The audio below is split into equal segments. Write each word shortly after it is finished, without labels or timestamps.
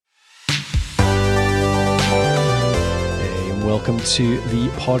welcome to the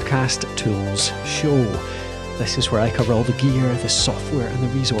Podcast Tools Show. This is where I cover all the gear, the software, and the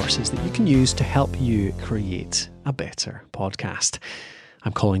resources that you can use to help you create a better podcast.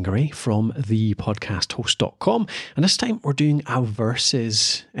 I'm Colin Gray from thepodcasthost.com, and this time we're doing a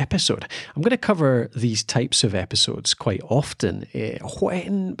versus episode. I'm going to cover these types of episodes quite often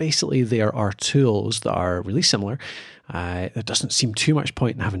when basically there are tools that are really similar. There doesn't seem too much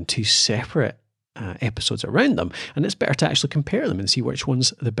point in having two separate episodes around them, and it's better to actually compare them and see which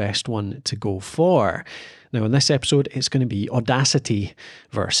one's the best one to go for. Now, in this episode, it's going to be Audacity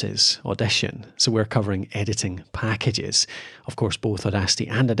versus Audition. So we're covering editing packages. Of course, both Audacity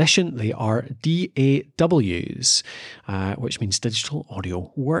and Audition, they are DAWs, which means Digital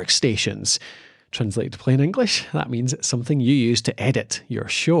Audio Workstations. Translated to plain English, that means it's something you use to edit your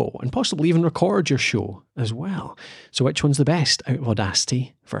show and possibly even record your show as well. So which one's the best out of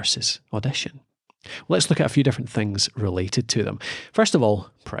Audacity versus Audition? Well, let's look at a few different things related to them. First of all,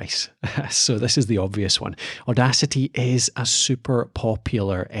 price. So this is the obvious one. Audacity is a super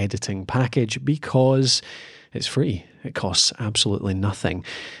popular editing package because it's free. It costs absolutely nothing.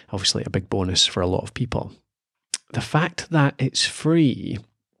 Obviously, a big bonus for a lot of people. The fact that it's free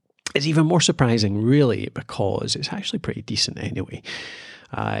is even more surprising, really, because it's actually pretty decent anyway.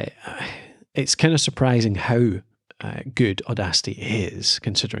 It's kind of surprising how good Audacity is,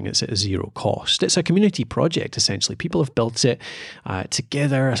 considering it's at zero cost. It's a community project, essentially. People have built it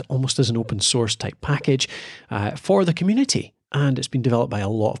together almost as an open source type package for the community, and it's been developed by a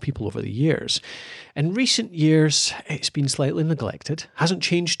lot of people over the years. In recent years, it's been slightly neglected, hasn't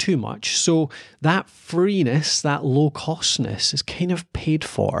changed too much, so that freeness, that low-costness is kind of paid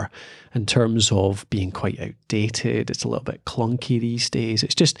for in terms of being quite outdated. It's a little bit clunky these days.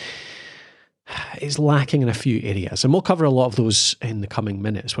 It's lacking in a few areas, and we'll cover a lot of those in the coming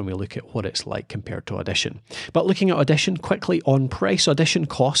minutes when we look at what it's like compared to Audition. But looking at Audition quickly on price, Audition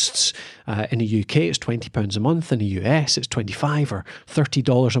costs in the UK it's £20 a month, in the US it's $25 or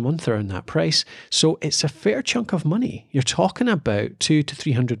 $30 a month around that price. So it's a fair chunk of money. You're talking about £200 to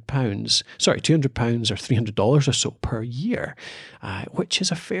 £300, £200 or $300 or so per year, which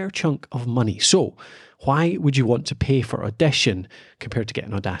is a fair chunk of money. So why would you want to pay for Audition compared to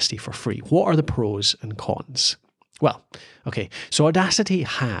getting Audacity for free? What are the pros and cons? Well, okay, so Audacity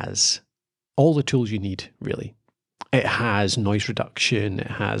has all the tools you need, really. It has noise reduction, it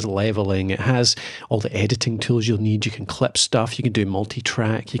has leveling, it has all the editing tools you'll need. You can clip stuff, you can do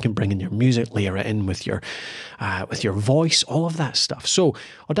multi-track, you can bring in your music, layer it in with your voice, all of that stuff. So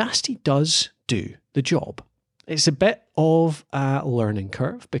Audacity does do the job. It's a bit of a learning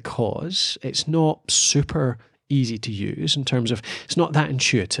curve because it's not super easy to use in terms of it's not that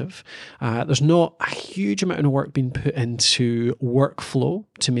intuitive. There's not a huge amount of work being put into workflow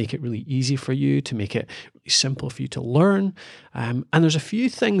to make it really easy for you, to make it really simple for you to learn. And there's a few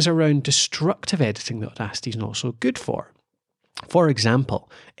things around destructive editing that Audacity is not so good for. For example,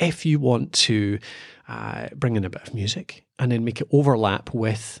 if you want to bring in a bit of music and then make it overlap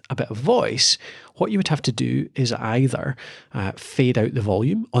with a bit of voice, what you would have to do is either fade out the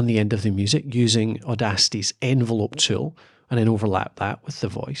volume on the end of the music using Audacity's envelope tool and then overlap that with the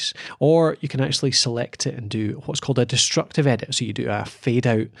voice, or you can actually select it and do what's called a destructive edit. So you do a fade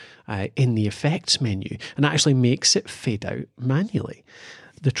out in the effects menu, and that actually makes it fade out manually.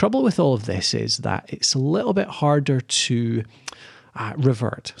 The trouble with all of this is that it's a little bit harder to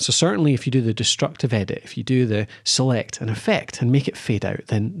revert. So certainly if you do the destructive edit, if you do the select and effect and make it fade out,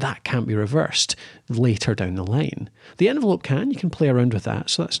 then that can't be reversed later down the line. The envelope you can play around with that,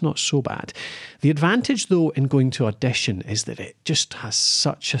 so that's not so bad. The advantage though in going to Audition is that it just has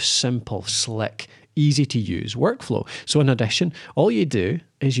such a simple, slick, easy to use workflow. So in Audition, all you do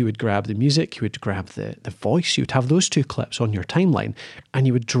is you would grab the music, you would grab the voice, you would have those two clips on your timeline, and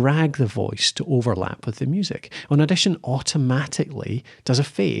you would drag the voice to overlap with the music. On Audition, automatically does a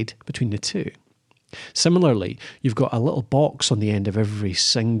fade between the two. Similarly, you've got a little box on the end of every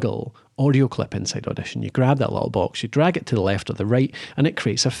single audio clip inside Audition. You grab that little box, you drag it to the left or the right, and it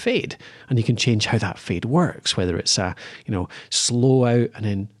creates a fade. And you can change how that fade works, whether it's a slow out and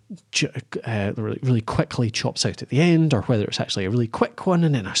then really quickly chops out at the end, or whether it's actually a really quick one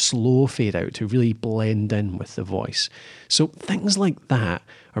and then a slow fade out to really blend in with the voice. So things like that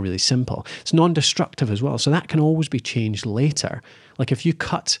are really simple. It's non-destructive as well, so that can always be changed later. Like if you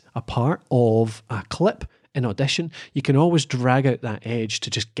cut a part of a clip in Audition, you can always drag out that edge to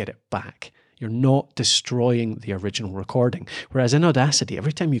just get it back. You're not destroying the original recording. Whereas in Audacity,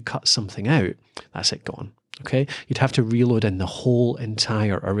 every time you cut something out, that's it gone. Okay, you'd have to reload in the whole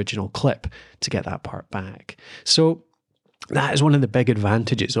entire original clip to get that part back. So That is one of the big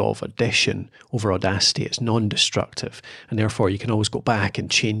advantages of Audition over Audacity. It's non-destructive, and therefore you can always go back and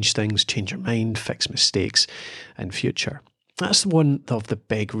change things, change your mind, fix mistakes in future. That's one of the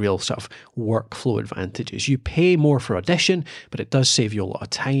big real sort of workflow advantages. You pay more for Audition, but it does save you a lot of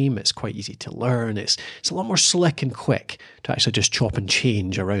time. It's quite easy to learn. It's a lot more slick and quick to actually just chop and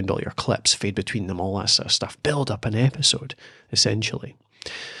change around all your clips, fade between them, all that sort of stuff, build up an episode, essentially.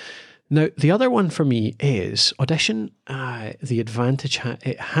 Now, the other one for me is Audition. The advantage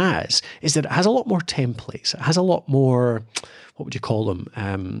it has is that it has a lot more templates. It has a lot more, what would you call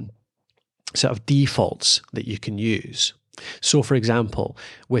them, sort of defaults that you can use. So, for example,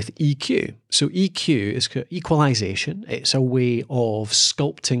 with EQ. So EQ is equalization. It's a way of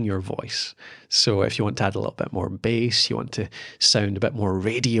sculpting your voice. So if you want to add a little bit more bass, you want to sound a bit more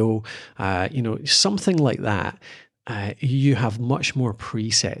radio, something like that. You have much more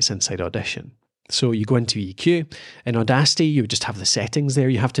presets inside Audition. So you go into EQ. In Audacity, you just have the settings there.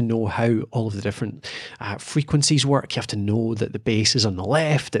 You have to know how all of the different frequencies work. You have to know that the bass is on the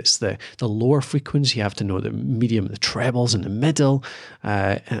left. It's the lower frequency. You have to know the medium, the trebles in the middle,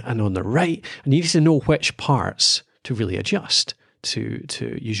 and on the right. And you need to know which parts to really adjust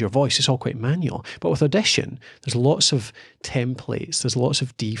to use your voice. It's all quite manual. But with Audition, there's lots of templates, there's lots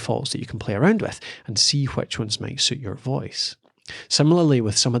of defaults that you can play around with and see which ones might suit your voice. Similarly,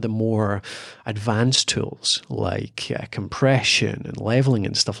 with some of the more advanced tools like compression and leveling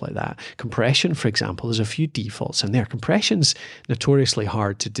and stuff like that. Compression, for example, there's a few defaults in there. Compression's notoriously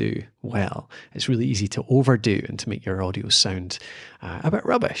hard to do well. It's really easy to overdo and to make your audio sound a bit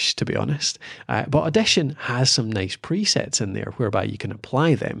rubbish, to be honest. But Audition has some nice presets in there whereby you can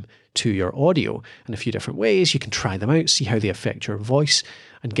apply them to your audio in a few different ways. You can try them out, see how they affect your voice,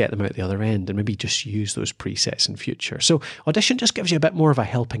 and get them out the other end, and maybe just use those presets in future. So Audition just gives you a bit more of a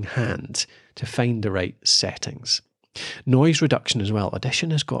helping hand to find the right settings. Noise reduction as well.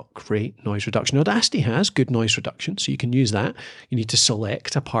 Audition has got great noise reduction. Audacity has good noise reduction, so you can use that. You need to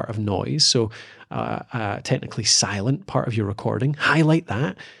select a part of noise, so technically silent part of your recording. Highlight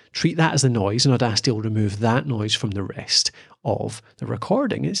that, treat that as the noise, and Audacity will remove that noise from the rest of the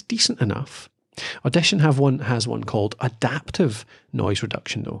recording. It's decent enough. Audition has one called adaptive noise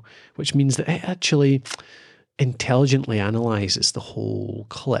reduction, though, which means that it actually intelligently analyzes the whole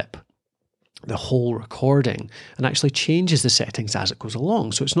clip, the whole recording, and actually changes the settings as it goes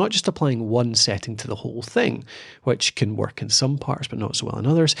along. So it's not just applying one setting to the whole thing, which can work in some parts but not so well in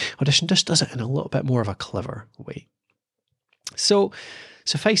others. Audition just does it in a little bit more of a clever way. So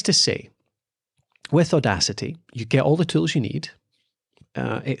suffice to say, with Audacity, you get all the tools you need.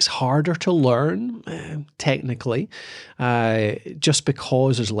 It's harder to learn, technically, just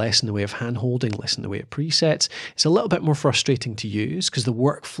because there's less in the way of hand-holding, less in the way of presets. It's a little bit more frustrating to use because the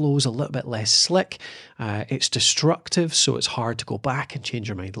workflow is a little bit less slick. It's destructive, so it's hard to go back and change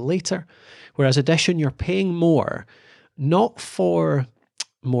your mind later. Whereas Audition, you're paying more, not for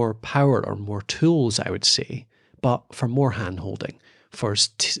more power or more tools, I would say, but for more hand-holding, for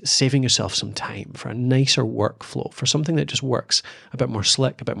saving yourself some time, for a nicer workflow, for something that just works a bit more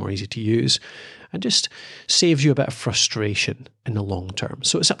slick, a bit more easy to use, and just saves you a bit of frustration in the long term.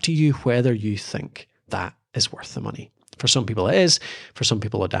 So it's up to you whether you think that is worth the money. For some people it is. For some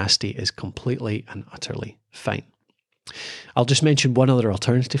people, Audacity is completely and utterly fine. I'll just mention one other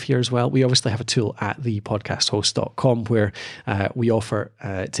alternative here as well. We obviously have a tool at thepodcasthost.com where we offer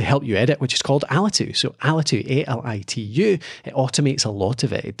to help you edit, which is called Alitu. So Alitu, A-L-I-T-U, it automates a lot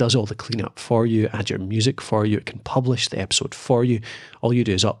of it. It does all the cleanup for you, adds your music for you. It can publish the episode for you. All you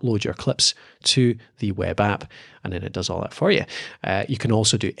do is upload your clips to the web app, and then it does all that for you. You can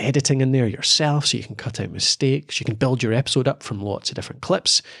also do editing in there yourself, so you can cut out mistakes. You can build your episode up from lots of different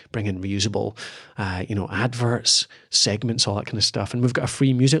clips, bring in reusable, adverts, segments, all that kind of stuff. And we've got a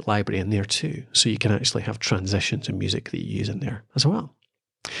free music library in there too, so you can actually have transitions and music that you use in there as well.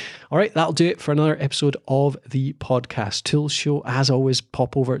 All right, that'll do it for another episode of the Podcast Tools Show. As always,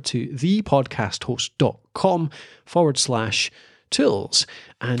 pop over to thepodcasthost.com/tools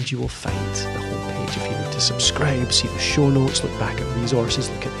and you will find the homepage if you need to subscribe, see the show notes, look back at resources,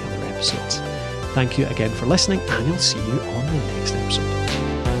 look at the other episodes. Thank you again for listening, and I'll see you on the next episode.